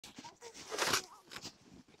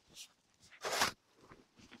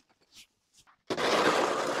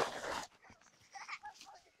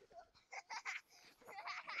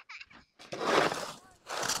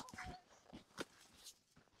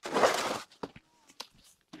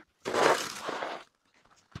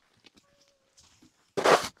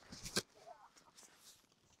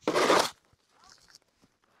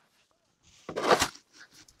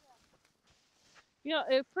Yeah,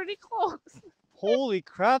 it's pretty close. Holy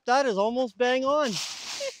crap, that is almost bang on.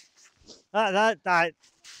 That.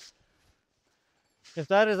 If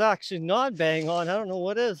that is actually not bang on, I don't know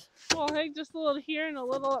what is. Well, hey, just a little here and a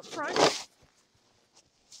little up front.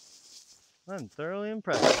 I'm thoroughly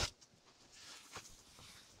impressed.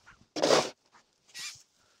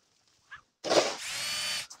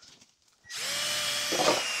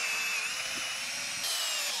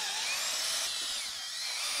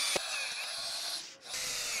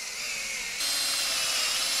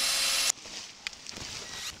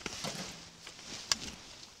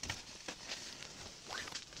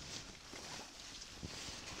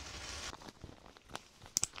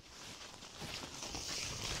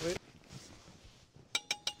 Wait.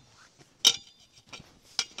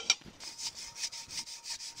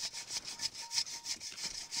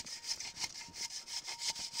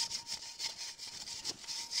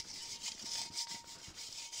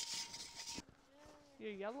 Your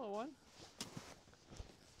yellow one.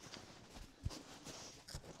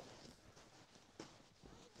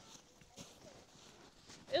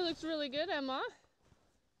 It looks really good, Emma.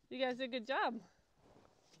 You guys did a good job.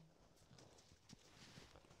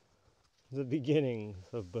 The beginnings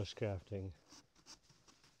of bushcrafting.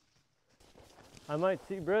 I might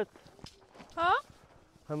see, Britt. Huh?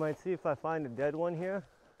 I might see if I find a dead one here.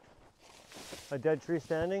 A dead tree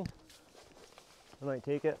standing. I might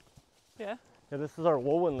take it. Yeah. Yeah, this is our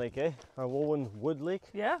Woolwyn Lake, eh? Our Woolwyn Wood Lake.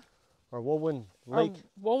 Yeah. Our Woolwyn Lake.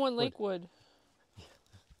 Woolwyn Lakewood.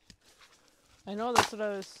 I know that's what I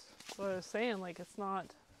was saying. Like, it's not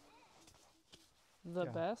the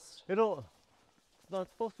best. It's not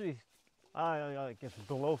supposed to be. Like if it's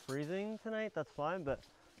below freezing tonight, that's fine, but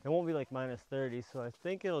it won't be like -30, so I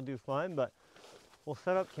think it'll do fine. But we'll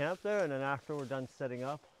set up camp there, and then after we're done setting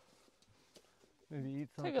up, maybe eat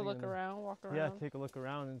something. Take a look around, walk around. Yeah, take a look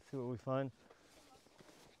around and see what we find.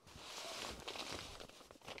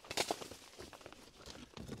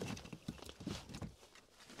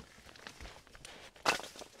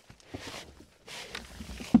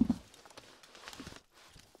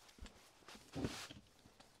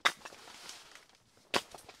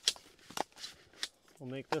 We'll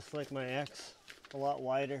make this like my ex, a lot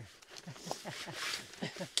wider.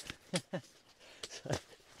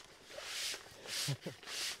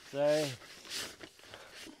 Sorry.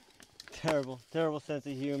 Terrible sense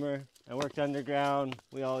of humor. I worked underground.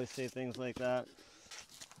 We always say things like that.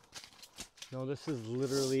 No, this is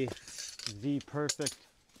literally the perfect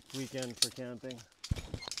weekend for camping.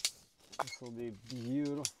 This will be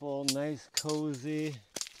beautiful, nice, cozy.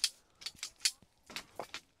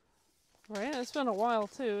 Right, it's been a while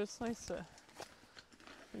too. It's nice to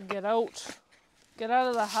get out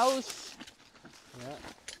of the house.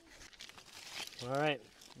 Yeah. All right,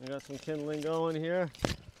 we got some kindling going here.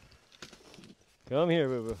 Come here,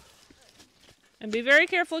 boo boo. And be very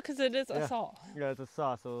careful because it is a saw. Yeah, it's a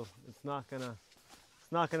saw, so it's not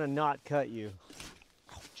gonna not cut you.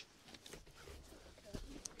 Ouch.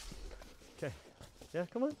 Okay. Yeah,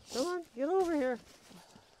 come on, get over here.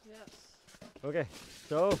 Yes. Okay,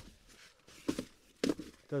 so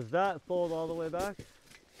does that fold all the way back?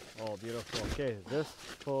 Oh, beautiful. Okay, this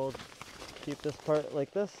fold, keep this part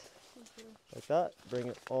like this, like that. Bring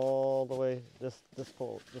it all the way. This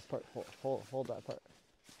fold, this part, hold that part.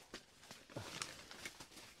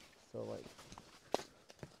 So like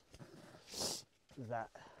that.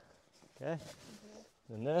 Okay.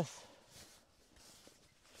 Then this,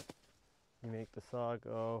 you make the saw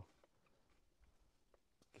go.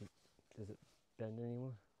 Does it bend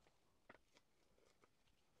anymore?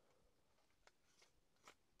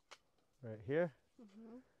 Right here.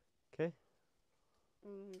 Okay.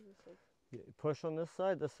 Yeah, push on this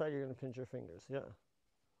side you're going to pinch your fingers. Yeah.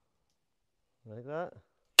 Like that.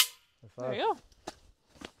 There you go.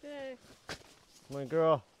 Yay. My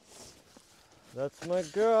girl. That's my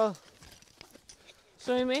girl.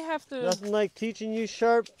 So you may have to... Nothing like teaching you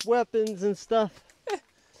sharp weapons and stuff.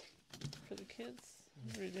 For the kids.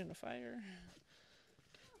 We're doing a fire.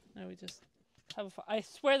 Now we just have a fire. I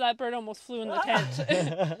swear that bird almost flew in the tent.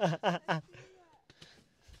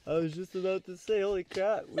 I was just about to say, holy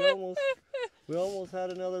crap, we almost had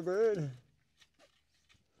another bird.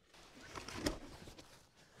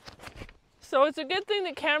 So it's a good thing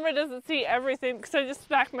the camera doesn't see everything because I just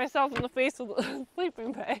smacked myself in the face with a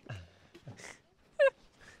sleeping bag.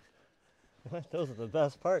 What? Those are the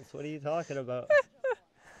best parts. What are you talking about?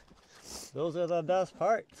 Those are the best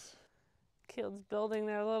parts. Kids building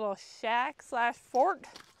their little shack / fort.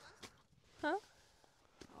 Huh?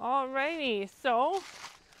 Alrighty, so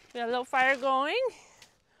we got a little fire going.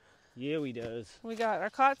 Yeah, we does. We got our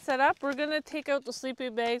cot set up. We're gonna take out the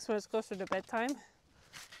sleeping bag so it's closer to bedtime.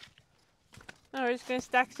 Now we're just gonna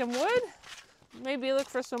stack some wood. Maybe look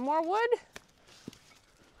for some more wood.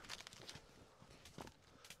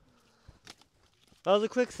 That was a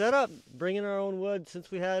quick setup, bringing our own wood since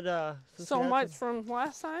we had So much from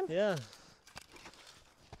last time. Yeah.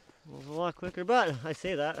 It was a lot quicker, but I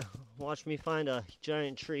say that. Watch me find a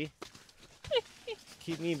giant tree.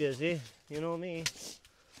 Keep me busy. You know me.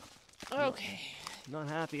 Okay. Not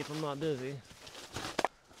happy if I'm not busy.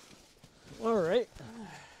 All right.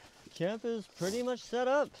 Camp is pretty much set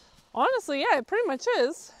up. Honestly, yeah, it pretty much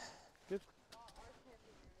is. Good.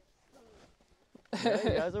 Yeah, you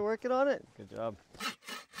guys are working on it. Good job.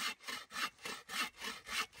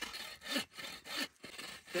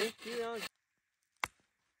 Thank you.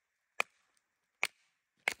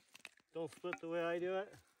 Don't split the way I do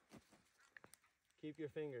it. Keep your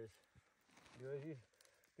fingers.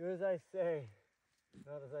 Do as I say,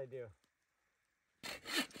 not as I do.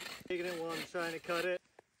 Taking it while I'm trying to cut it.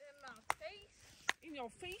 In my face. In your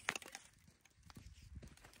face.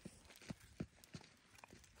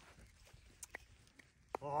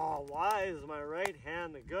 Oh, why is my right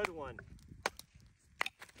hand the good one?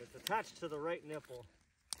 It's attached to the right nipple.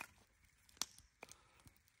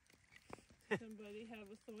 Somebody have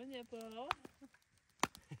a sore nipple.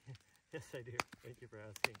 Yes, I do. Thank you for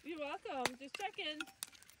asking. You're welcome. Just checking.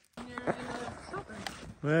 You're in a shelter.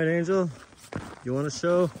 All right, Angel. You want to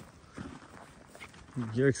show?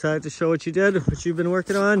 You're excited to show what you did, what you've been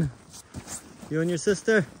working on? You and your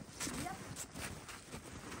sister? Yep.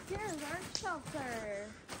 Here's our shelter.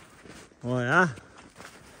 Oh, yeah?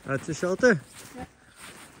 That's a shelter? Yep.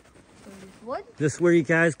 Wood? This is where you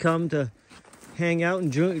guys come to hang out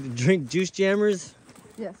and drink juice jammers?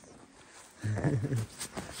 Yes. And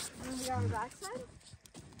we got our backside?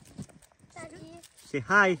 Daddy, Say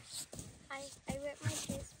hi. I ripped my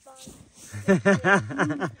juice box.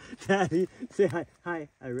 Daddy, say hi. Hi,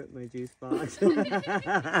 I ripped my juice box.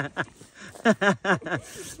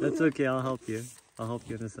 That's okay, I'll help you. I'll help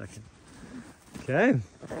you in a second. Okay.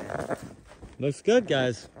 Looks good,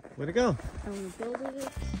 guys. Way to go. And we builded it.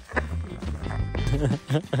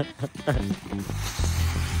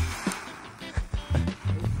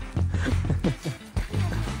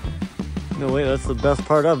 No, wait, that's the best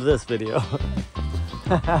part of this video.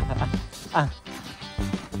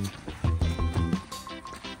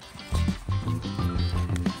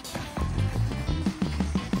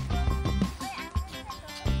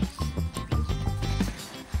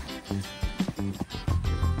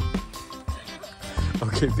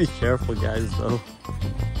 Okay, be careful, guys, though.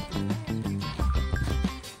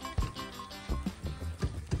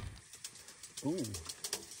 Ooh.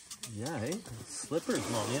 Yeah, eh?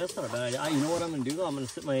 Slippers, Mom. Yeah, that's not a bad idea. You know what I'm going to do, though? I'm going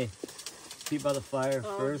to sit my feet by the fire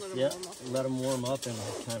first. Let them warm up and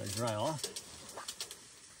kind of dry off.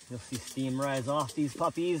 You'll see steam rise off these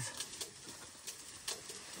puppies.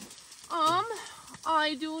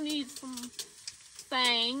 I do need some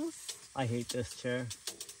things. I hate this chair.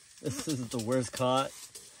 This is the worst cot.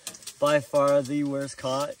 By far the worst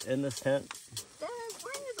cot in this tent. Dad,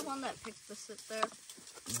 weren't you the one that picked to sit there?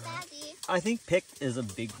 Daddy. I think picked is a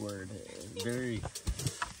big word. Very...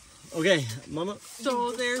 Okay, Mama.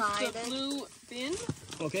 So there's the decided. blue bin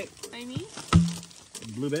Okay. I need.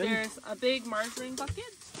 Blue bin. There's a big margarine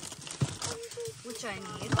bucket. Which I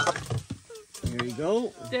need. Here you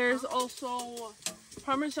go. There's also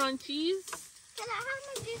Parmesan cheese. Can I have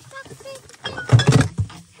my juice box, please?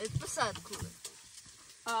 It's beside the cooler.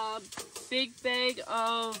 A big bag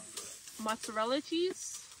of mozzarella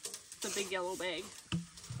cheese. It's a big yellow bag.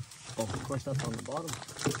 Oh, of course, that's on the bottom.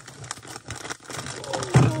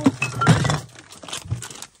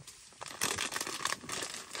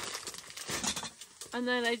 And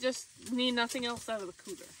then I just need nothing else out of the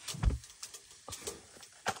cooler.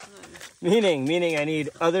 Meaning I need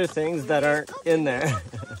other things that aren't in there.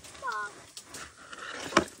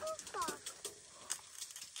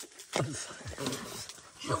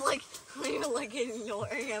 You're like in your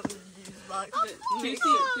area of the juice box.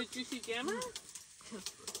 The juicy jammer?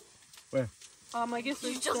 Where? I guess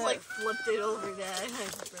You it's just like flipped it over, Dad. I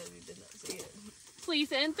probably did not see it.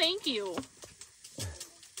 please and thank you.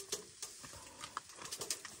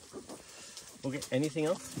 Okay, anything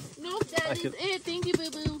else? Nope, that is it. Thank you,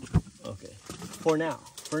 boo boo. Okay. for now.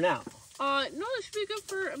 For now. No, it should be good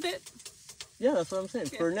for a bit. Yeah, that's what I'm saying.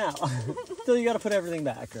 For now. Still, you got to put everything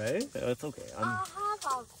back, right? It's okay. I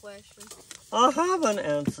have a question. I have an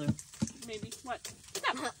answer. Maybe. What?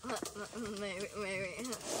 Maybe.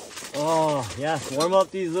 Oh, yes. Warm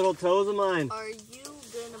up these little toes of mine. Are you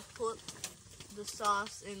gonna put the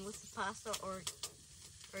sauce in with the pasta, or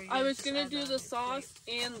are you I was just gonna add do that the in sauce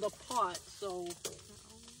in the pot, so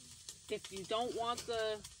if you don't want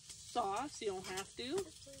the sauce, you don't have to.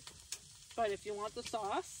 But if you want the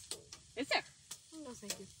sauce, it's there. No,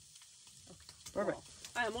 thank you. Perfect. Well,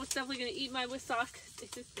 I am most definitely gonna eat mine with sauce because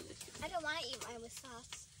it is delicious. I don't want to eat mine with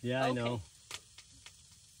sauce. Yeah, I Okay. know.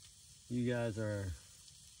 You guys are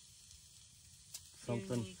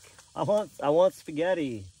something. Unique. I want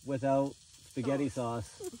spaghetti without spaghetti sauce.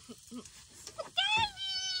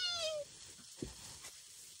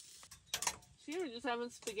 See, we're just having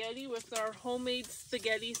spaghetti with our homemade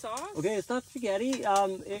spaghetti sauce. Okay, it's not spaghetti.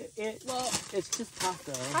 Well, It's just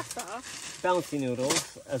pasta. pasta. Bouncy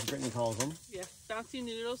noodles, as Brittany calls them. Yes, bouncy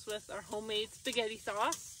noodles with our homemade spaghetti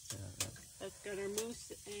sauce. Yeah. That's got our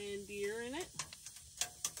moose and deer in it.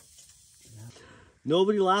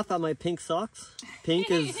 Nobody laugh at my pink socks.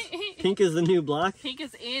 Pink is the new black. Pink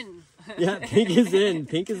is in. Yeah, pink is in.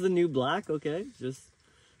 Pink is the new black. Okay, just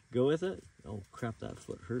go with it. Oh crap, that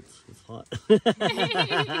foot hurts. It's hot. Look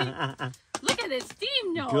at it,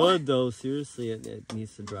 steam, no. Good though. Seriously, it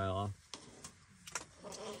needs to dry off.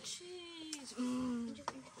 Cheese.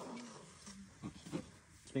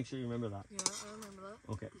 Just make sure you remember that. Yeah, I remember that.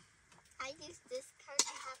 Okay. I use this card to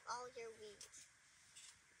have all your wheat.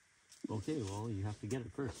 Okay, well, you have to get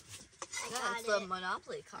it first. I Yeah, got it's the it.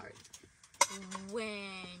 Monopoly card.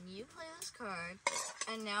 When you play this card,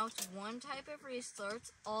 announce one type of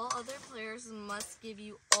resource, all other players must give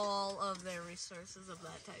you all of their resources of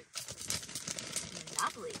that type.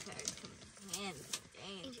 Monopoly card comes in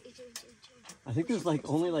handy. I think there's like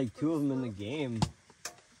only like 2 of them in the game.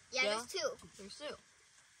 Yeah, Yeah. there's 2. There's 2.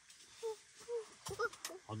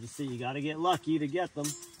 I'll just say you gotta get lucky to get them.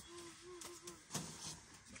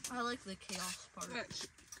 I like the chaos part.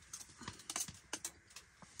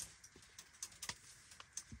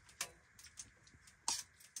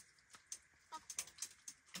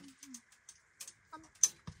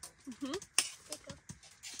 Mm-hmm.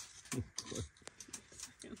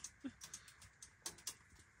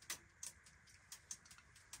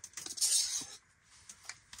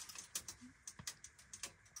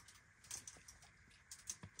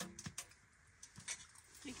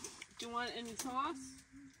 Do you want any sauce?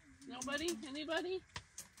 Nobody? Anybody?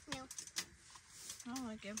 No. I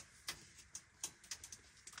like it.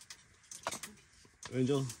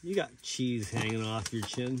 Angel, you got cheese hanging off your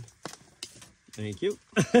chin. Thank you.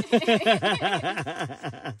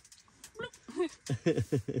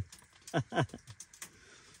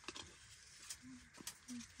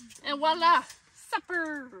 And voila!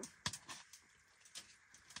 Supper!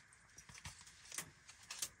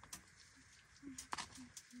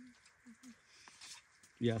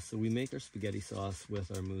 Yeah, so we make our spaghetti sauce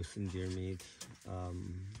with our moose and deer meat.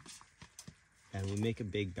 And we make a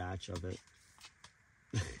big batch of it.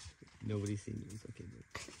 Nobody's seen these. Okay, good.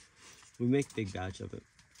 We make a big batch of it.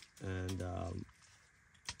 And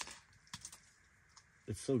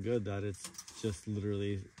it's so good that it's just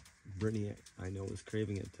literally, Brittany, I know, is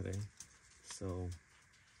craving it today. So,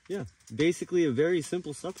 yeah, basically a very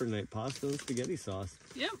simple supper night, pasta and spaghetti sauce.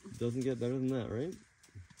 Yep. Doesn't get better than that, right?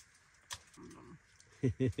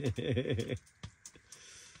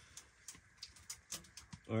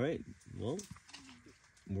 All right, well,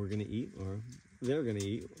 we're gonna eat, or they're gonna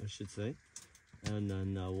eat, I should say, and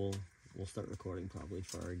then we'll start recording probably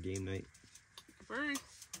for our game night. Bird.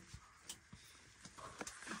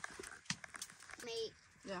 Mate.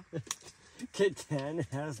 Yeah. Catan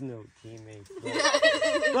has no teammates,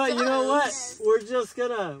 but you know what? We're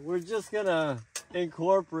just gonna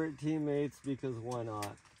incorporate teammates because why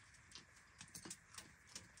not?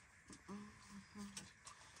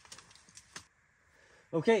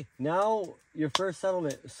 Okay, now your first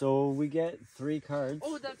settlement. So we get 3 cards.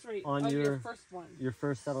 Oh, that's right. On of your- your first one. Your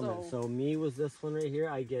first settlement. So- So me was this one right here.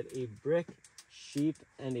 I get a brick, sheep,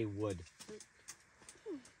 and a wood.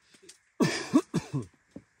 Oh,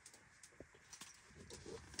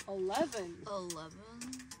 11. 11.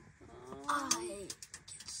 I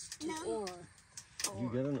No. You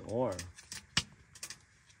get an ore.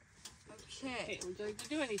 Okay. Okay, would you like to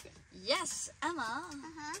do anything? Yes, Emma.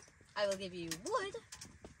 Uh-huh. I will give you wood.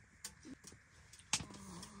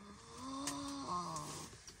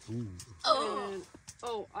 Ooh. Oh. And,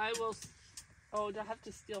 I will Oh, do I have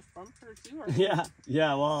to steal from her too? Or? Yeah,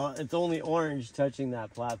 yeah, well, it's only orange touching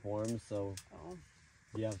that platform, so Oh,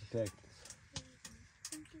 you have to pick.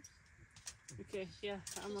 okay. Yeah,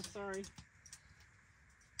 I'm sorry.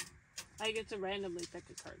 I get to randomly pick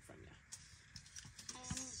a card from you.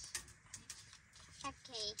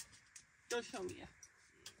 Okay. Go show me.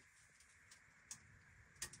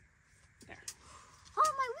 There.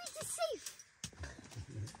 Oh, my wheat is safe.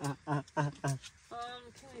 Can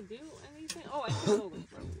I do anything? Oh, I can go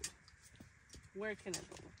with road. Where can I go?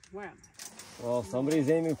 Where am I? Well, somebody's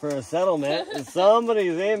aiming for a settlement.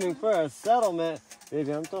 Somebody's aiming for a settlement.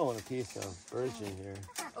 Baby, I'm throwing a piece of birch in here.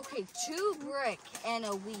 Okay, 2 brick and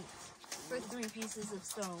a wheat for 3 pieces of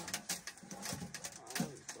stone. I'm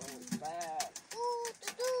so bad.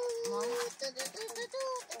 Mom? There's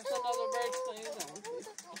another bird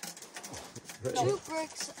playing. 2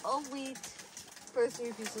 bricks of wheat for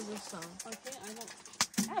 3 pieces of stone. Okay, I don't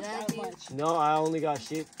have that Daddy. much. No, I only got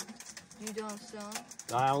sheep. You don't stone?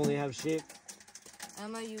 I only have sheep.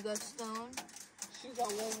 Emma, you got stone? She's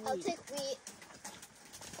got one I'll week. take wheat.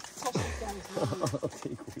 Oh, she's got his one week. I'll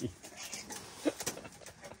take wheat.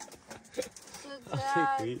 So I'll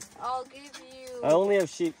Dad, take wheat. I'll give you... I only have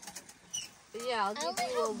sheep. Yeah, I'll I give only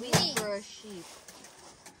you a have wheat wheat. for a sheep.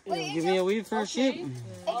 You Wait, give me a wheat for a Okay. sheep. Yeah.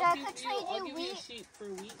 If I I'll could give you, trade I'll you give you a wheat. sheep for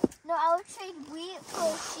wheat. No, I would trade wheat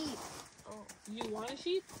for sheep. You want a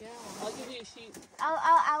sheep? Yeah. I'll give you a sheep.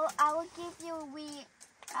 I will give you wheat.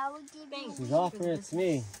 I will give Thanks. you She's offering it to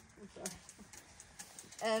me. I'm sorry.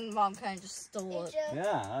 And Mom kind of just stole it. Adrian,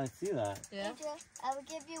 Yeah, I see that. Yeah? Adrian, I will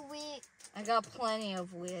give you wheat I got plenty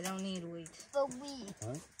of wheat. I don't need wheat. for wheat.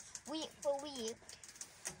 What? Wheat for wheat.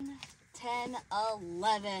 10,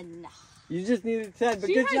 11. You just needed 10, but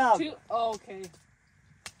She good has job. 2. Oh, okay.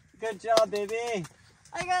 Good job, baby.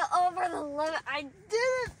 I got over the limit. I did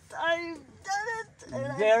it. I've done it.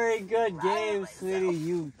 And Very good proud of game, myself. sweetie.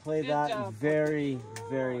 You played Good that job. very,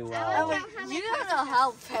 very I well. was, you don't know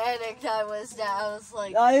how panicked I was. That I was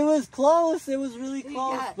like, It was close. It was really You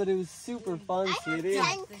close, got- but it was super fun, I sweetie. have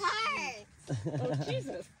 10 cards. Oh,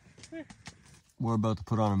 Jesus. We're about to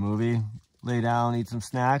put on a movie, lay down, eat some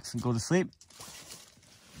snacks, and go to sleep.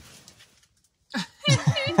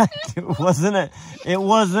 It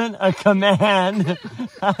wasn't a command.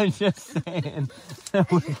 I'm just saying.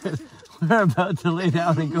 We're about to lay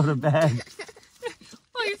down and go to bed.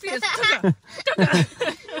 All you see is Tuka.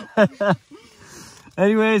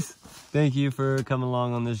 Anyways, thank you for coming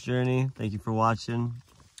along on this journey. Thank you for watching.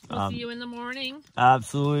 We'll see you in the morning.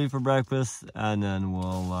 Absolutely for breakfast, and then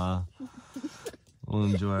we'll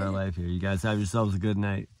enjoy our life here. You guys have yourselves a good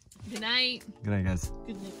night. Good night. Good night, guys.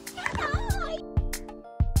 Good night. Bye.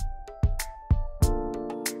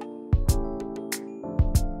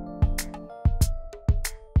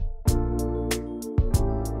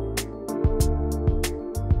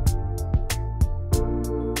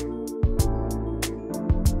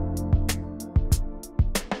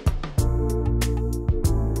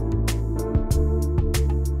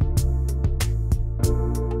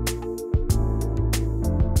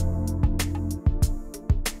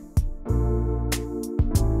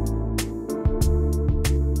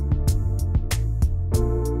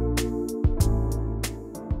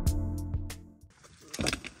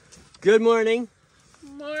 Good morning.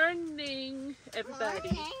 Morning,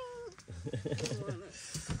 everybody.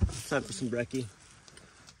 It's time for some brekkie.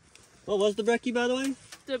 What was the brekkie, by the way?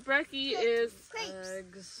 The brekkie is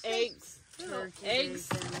eggs, eggs, turkey, eggs,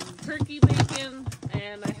 bacon. turkey bacon,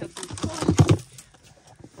 and I have some corn.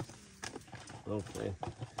 Okay.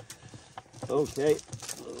 Okay.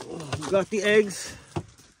 Got the eggs.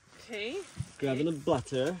 Okay, Grabbing the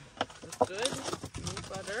butter. that's good. No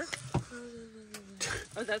butter.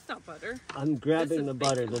 Oh, that's not butter. I'm grabbing the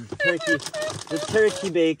This is butter. The turkey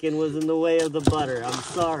bacon was in the way of the butter. I'm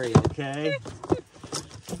sorry, okay?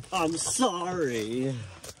 I'm sorry.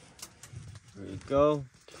 There you go.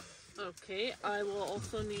 Okay, I will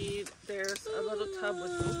also need, there's a little tub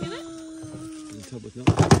with milk in it. A tub with milk.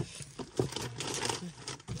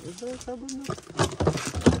 Is there a tub with milk?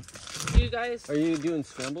 You guys Are you doing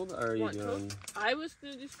scrambled or are you want doing... toast? I was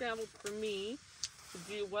going to do scrambled for me. To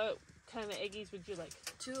do what kind of eggies would you like?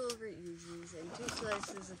 2 over easies and 2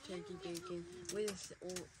 slices of turkey bacon with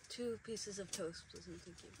 2 pieces of toast, please.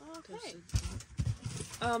 Thank you. Okay.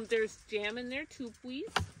 Toasted. There's jam in there too, please.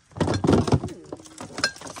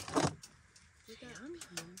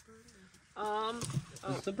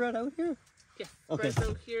 Is the bread out here? Yes, Okay. bread's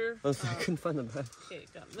out here. I couldn't find the bread. Okay,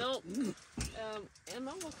 got milk.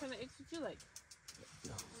 Emma, what kind of eggs would you like?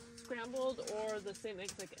 Scrambled or the same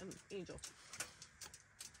eggs like Angel?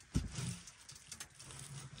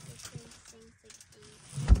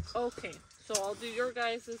 Okay, so So I'll do your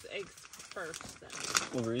guys' eggs first then.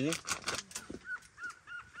 What were you?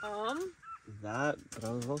 That, but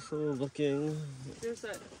I was also looking. There's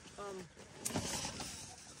that,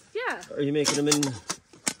 yeah. Are you making them in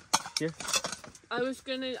here?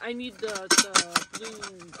 I need the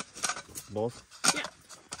blue. Both? Yeah.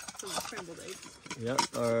 For the scrambled eggs. Yeah,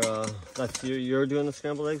 or that's you're doing the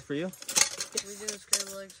scrambled eggs for you? Are we doing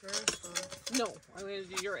scrambled eggs first? Or? No, I'm going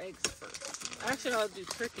to do your eggs first. Actually, I'll do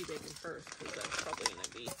turkey bacon first, because that's probably going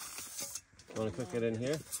to be... You want to cook it in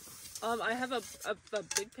here? I have a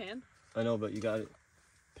big pan. I know, but you got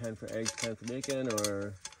pan for eggs, pan for bacon,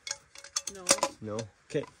 or... No. No?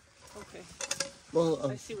 Okay. Okay.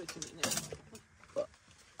 Well, I see what you mean now.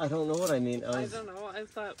 I don't know what I mean. I don't know. I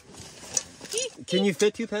thought... Can you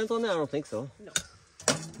fit 2 pans on that? I don't think so. No.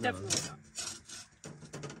 Definitely not.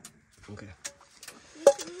 Okay. You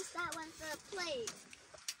can use that one for a plate.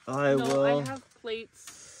 I No, will. I have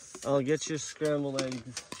plates. I'll get your scrambled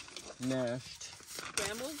eggs mashed.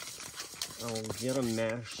 Scrambled? I'll get them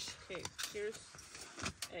mashed. Okay, here's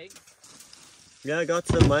eggs. Yeah, I got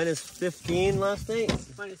to -15 last night.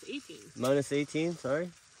 Minus 18. -18,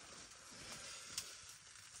 sorry.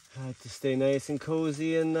 I had to stay nice and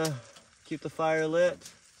cozy and keep the fire lit.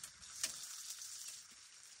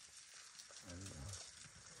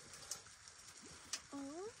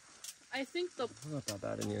 I think the Not that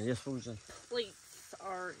bad in here. Yes, what was it? plates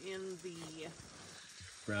are in the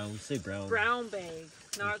Brown. Say brown. brown bag,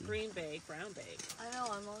 not green bag, brown bag. I know,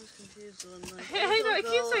 I'm always confused when like I know, I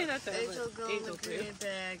keep saying that to eggs will go in Angel the too. green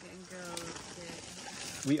bag and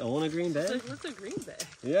go We own a green It's bag? like, what's a green bag?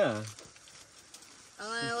 Yeah. and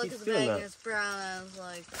then I look keep at the feeling bag that. and it's brown and I was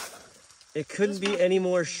like, It couldn't be any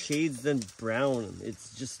more shades than brown.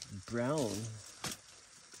 It's just brown.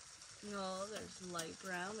 no, there's light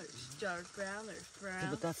brown, there's dark brown, there's Yeah, brown.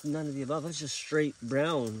 but that's none of the above. That's just straight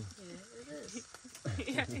brown. Yeah, it is.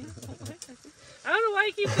 Yeah. I don't know why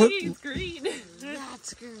I keep thinking it's green.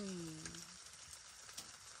 That's green.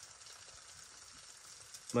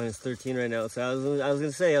 -13 right now. So I was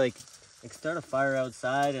gonna say like start a fire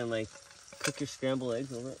outside and like cook your scrambled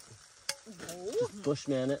eggs over it. No.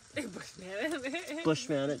 Bushman it. Bushman.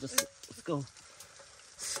 Bushman it. Just let's go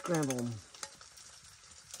scramble them.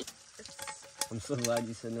 I'm so glad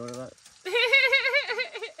you said no to that.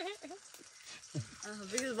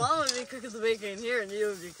 Because Mom would be cooking the bacon here and you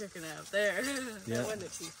would be cooking out there. Yeah. Wouldn't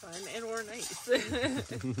it be fun and or nice?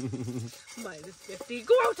 -50.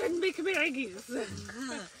 Go out and make me eggies.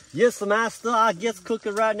 Yes, master. I guess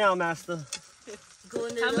cooking right now, master. Go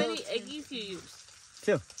into How the- many eggies do you use?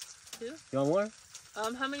 2. 2? You want more?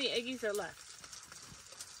 How many eggies are left?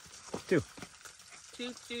 2.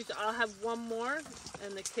 2. I'll have one more,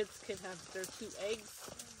 and the kids can have their 2 eggs.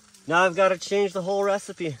 Now I've got to change the whole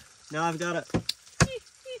recipe. Now I've got to.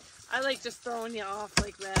 I like just throwing you off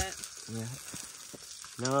like that. Yeah.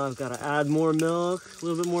 Now I've got to add more milk, a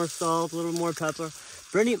little bit more salt, a little more pepper.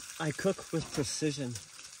 Brittany, I cook with precision.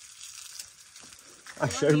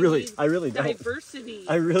 Actually, I really don't. Diversity.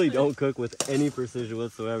 I really don't cook with any precision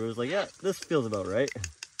whatsoever. It's like, yeah, this feels about right.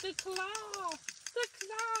 The claw. The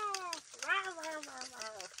claw. Rawr, rawr, rawr,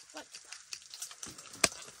 rawr. What?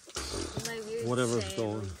 My weird Whatever's sand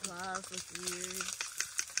going. claws look weird.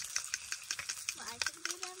 Well, I can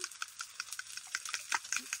do them.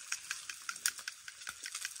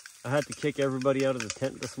 I had to kick everybody out of the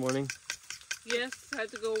tent this morning. Yes, I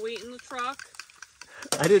had to go wait in the truck.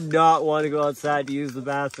 I did not want to go outside to use the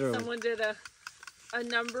bathroom. Someone did a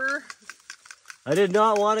number. I did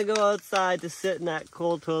not want to go outside to sit in that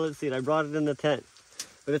cold toilet seat. I brought it in the tent.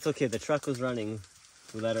 But it's okay. The truck was running.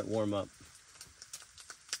 We let it warm up.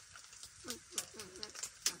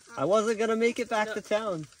 I wasn't going to make it back to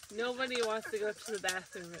town. Nobody wants to go to the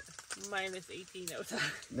bathroom at -18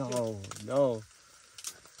 outside. No.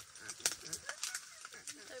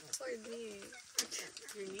 Poor knee.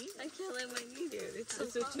 Your knee? I can't let my knee do it. It's so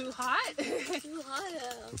Is it hot. too hot? Too hot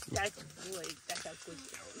out. That's a good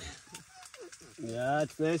sound. Yeah,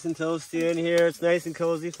 it's nice and toasty in here. It's nice and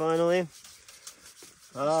cozy finally.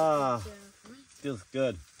 Ah, feels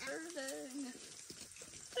good.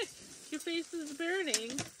 Your face is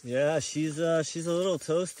burning. Yeah, she's a little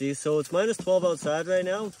toasty. So it's -12 outside right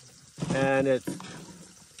now, and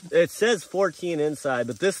it says 14 inside,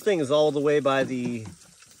 but this thing is all the way by the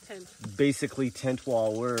basically tent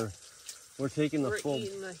wall. We're taking the We're full.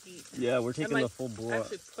 eating the heat. Yeah, we're taking Am I the full blow.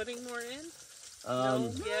 actually putting more in? Um,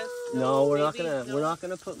 No, yes, No, we're not maybe, gonna no. we're not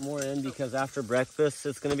gonna put more in because after breakfast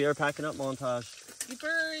it's gonna be our packing up montage. You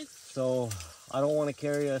birds. So I don't want to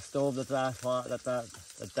carry a stove that's hot. That's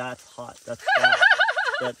hot.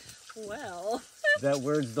 That Well. that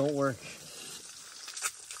words don't work.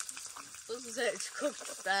 Those said it's cooked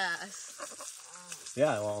fast.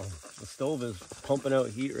 Yeah, well, the stove is pumping out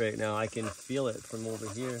heat right now. I can feel it from over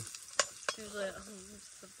here. He's like,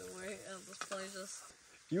 put the weight of this place just.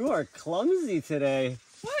 You are clumsy today.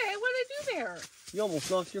 What? What did I do there? You almost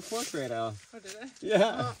knocked your fork right out. Oh, did I?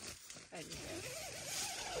 Yeah. I did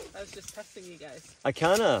that. I was just testing you guys. I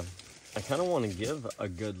kind of want to give a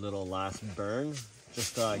good little last burn.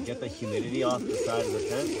 Just get the humidity off the side of the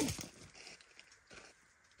tent.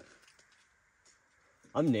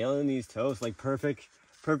 I'm nailing these toasts, like perfect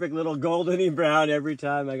little goldeny brown every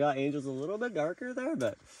time. I got Angel's a little bit darker there,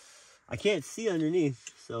 but I can't see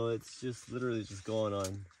underneath, so it's just literally just going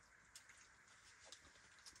on.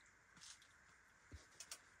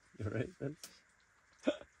 You all right? Don't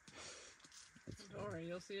worry,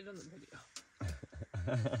 you'll see it in the video.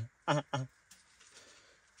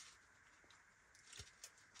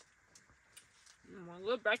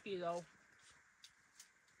 Look, Becky, though.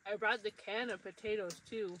 I brought the can of potatoes,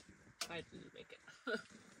 too. I didn't make it.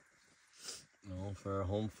 No, for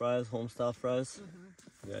home fries, home style fries?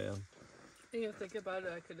 Yeah. I didn't think about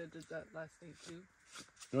it. I could have did that last night, too.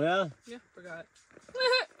 Oh, yeah? Yeah, forgot.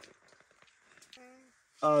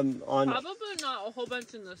 Probably not a whole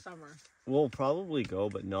bunch in the summer. We'll probably go,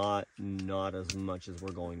 but not as much as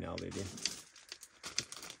we're going now, baby.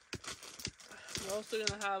 We're also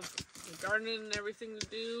gonna have the garden and everything to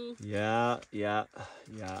do. Yeah. I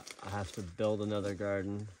have to build another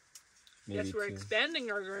garden. Maybe Yes, we're two.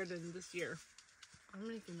 expanding our garden this year. I'm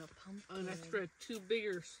making a pumpkin. An extra 2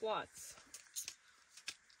 bigger slots.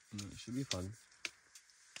 It should be fun.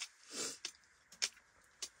 So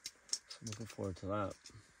I'm looking forward to that.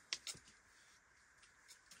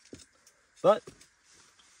 But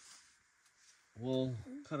we'll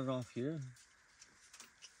cut it off here.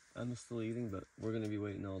 I'm still eating, but we're gonna be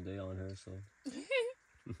waiting all day on her, so.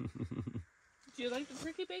 Do you like the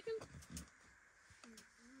turkey bacon?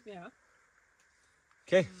 Yeah.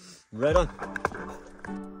 Okay, right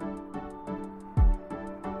on.